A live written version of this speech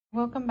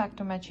Welcome back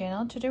to my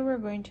channel. Today we're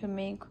going to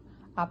make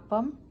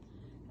Appam.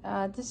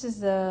 This is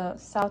the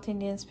South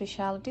Indian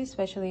specialty,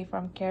 especially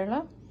from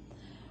Kerala.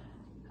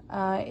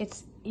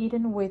 It's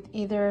eaten with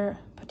either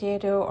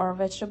potato or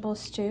vegetable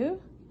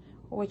stew,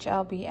 which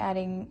I'll be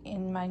adding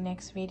in my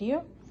next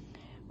video.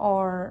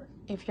 Or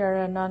if you're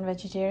a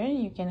non-vegetarian,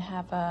 you can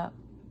have a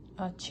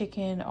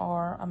chicken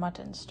or a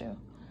mutton stew.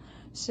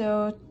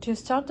 So to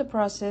start the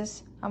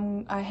process,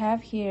 I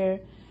have here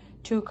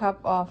 2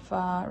 cups of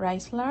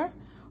rice flour,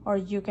 or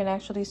you can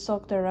actually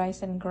soak the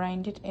rice and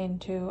grind it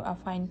into a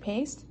fine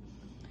paste.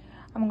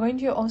 I'm going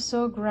to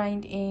also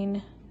grind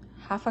in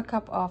half a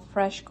cup of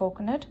fresh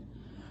coconut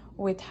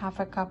with half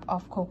a cup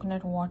of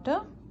coconut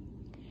water.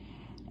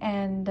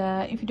 And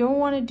if you don't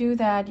want to do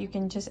that, you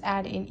can just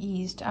add in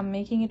yeast. I'm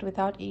making it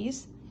without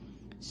yeast,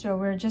 so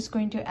we're just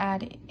going to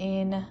add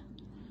in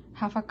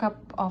half a cup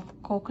of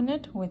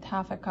coconut with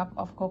half a cup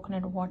of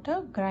coconut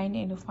water, grind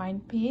into fine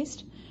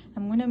paste.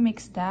 I'm going to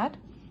mix that.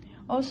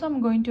 Also,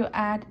 I'm going to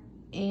add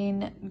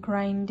in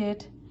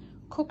grinded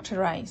cooked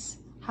rice,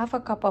 half a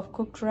cup of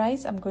cooked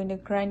rice. I'm going to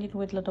grind it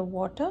with little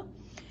water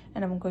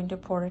and I'm going to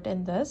pour it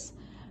in this,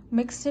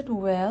 mix it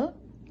well,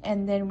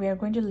 and then we are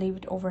going to leave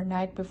it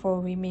overnight before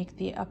we make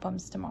the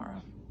appams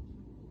tomorrow.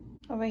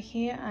 Over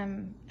here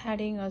I'm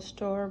adding a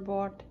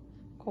store-bought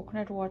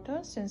coconut water,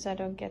 since I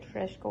don't get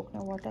fresh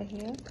coconut water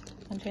here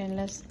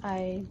unless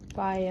I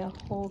buy a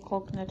whole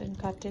coconut and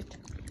cut it.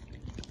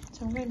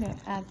 So I'm going to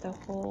add the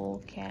whole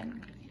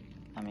can.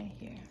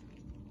 Here.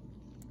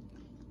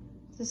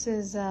 This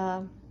is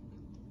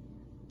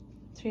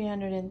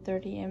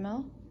 330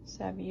 ml,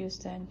 so I've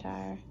used the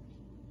entire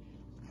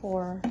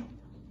for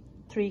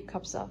 3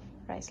 cups of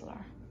rice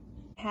flour.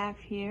 I have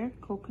here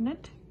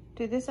coconut.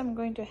 To this I'm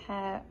going to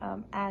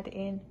add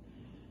in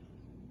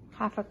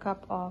half a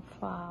cup of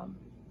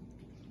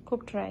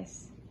cooked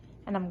rice,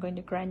 and I'm going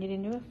to grind it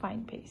into a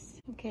fine paste.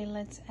 Okay,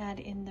 let's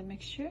add in the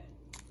mixture.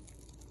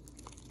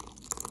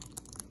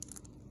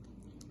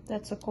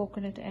 That's a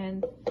coconut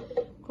and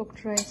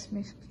cooked rice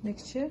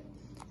mixture.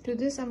 To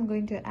this I'm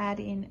going to add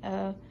in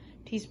a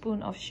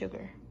teaspoon of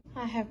sugar.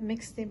 I have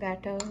mixed the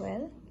batter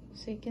well,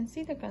 so you can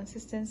see the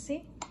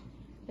consistency.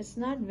 It's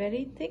not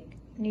very thick,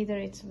 neither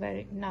it's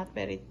not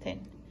very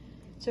thin.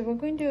 So we're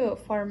going to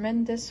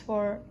ferment this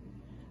for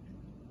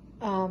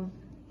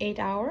 8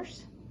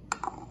 hours,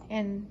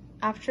 and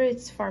after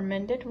it's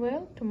fermented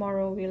well,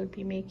 tomorrow we'll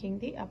be making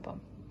the appam.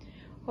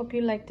 Hope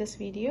you like this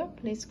video.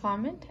 Please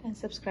comment and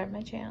subscribe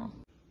my channel.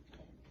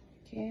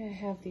 Okay, I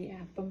have the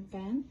appam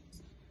pan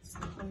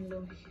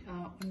on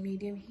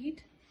medium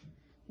heat.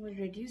 We'll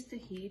reduce the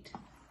heat,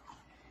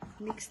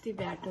 mix the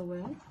batter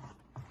well,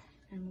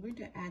 and I'm going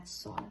to add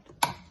salt.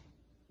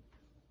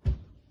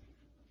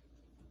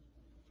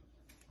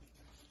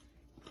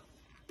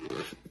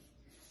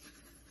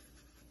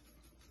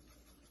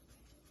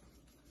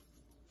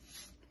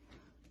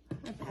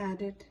 I've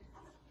added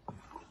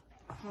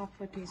half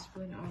a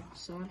teaspoon of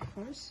salt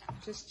first.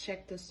 Just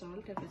check the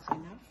salt if it's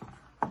enough.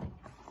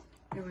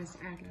 Otherwise,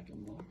 add a little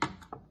more.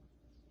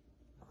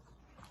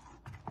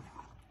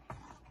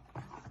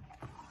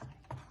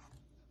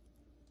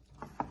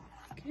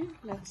 Okay,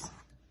 let's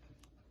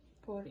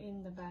pour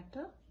in the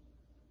batter.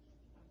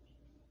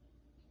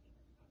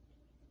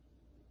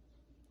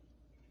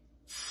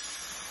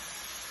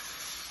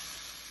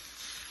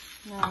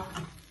 Now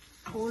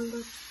hold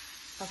the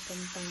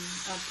appam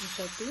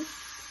chutney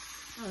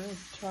and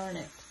turn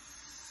it.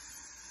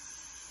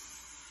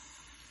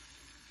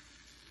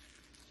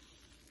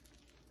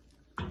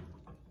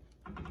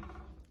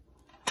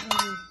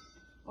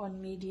 On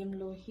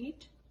medium-low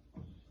heat,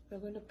 we're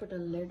going to put a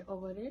lid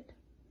over it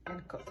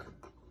and cook.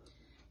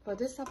 For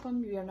this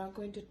appam, we are not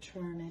going to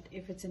turn it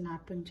if it's an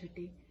appam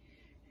chutney.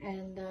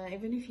 And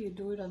even if you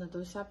do it on the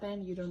dosa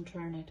pan, you don't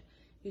turn it.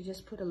 You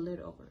just put a lid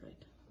over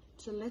it.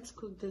 So let's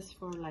cook this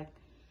for like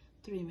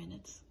 3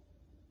 minutes.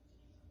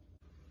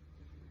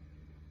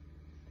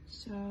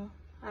 So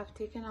I've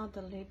taken out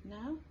the lid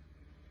now.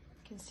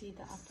 You can see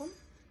the appam.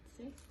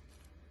 See?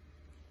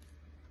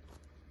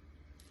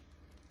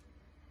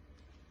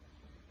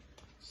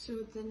 So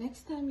the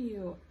next time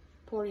you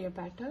pour your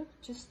batter,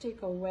 just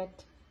take a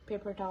wet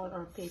paper towel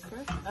or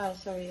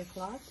a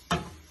cloth.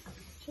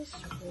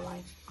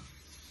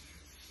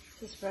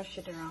 Just brush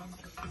it around.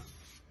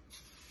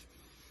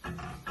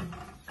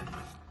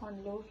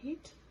 On low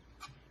heat,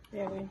 we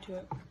are going to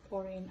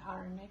pour in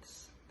our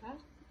next batch.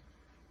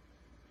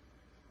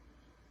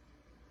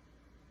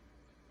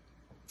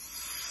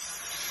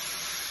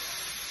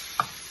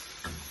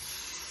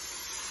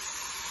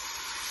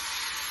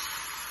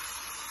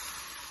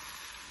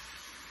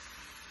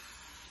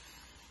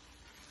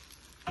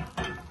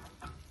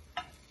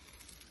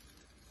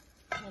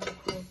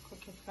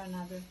 Cook it for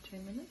another 2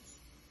 minutes.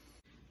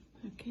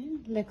 Okay,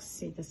 let's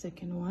see the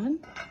second one.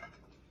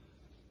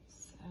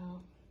 So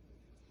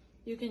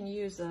you can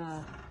use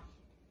a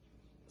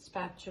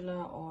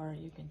spatula or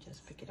you can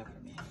just pick it up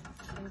from your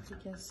hand. As you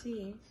can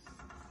see,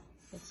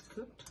 it's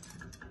cooked.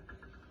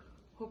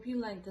 Hope you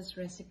like this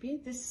recipe.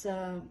 This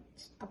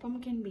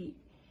appam can be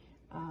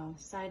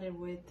sided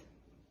with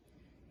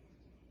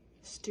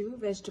stew,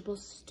 vegetable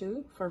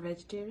stew for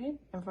vegetarian,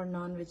 and for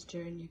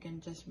non-vegetarian you can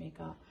just make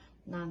a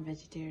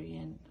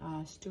non-vegetarian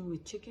stew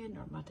with chicken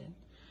or mutton.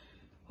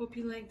 Hope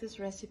you like this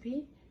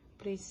recipe.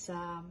 Please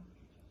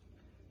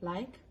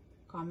like,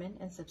 comment,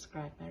 and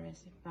subscribe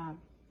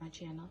my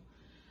channel.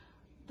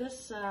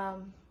 This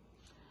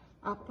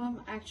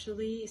appam,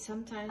 actually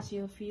sometimes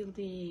you'll feel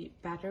the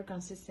batter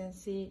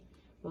consistency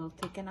will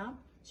thicken up,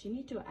 so you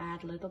need to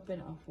add a little bit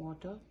of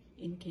water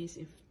in case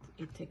if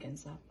it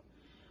thickens up.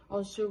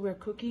 Also, we're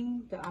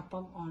cooking the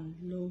appam on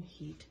low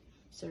heat,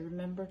 so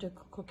remember to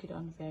cook it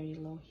on very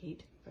low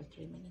heat for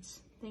 3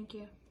 minutes. Thank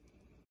you.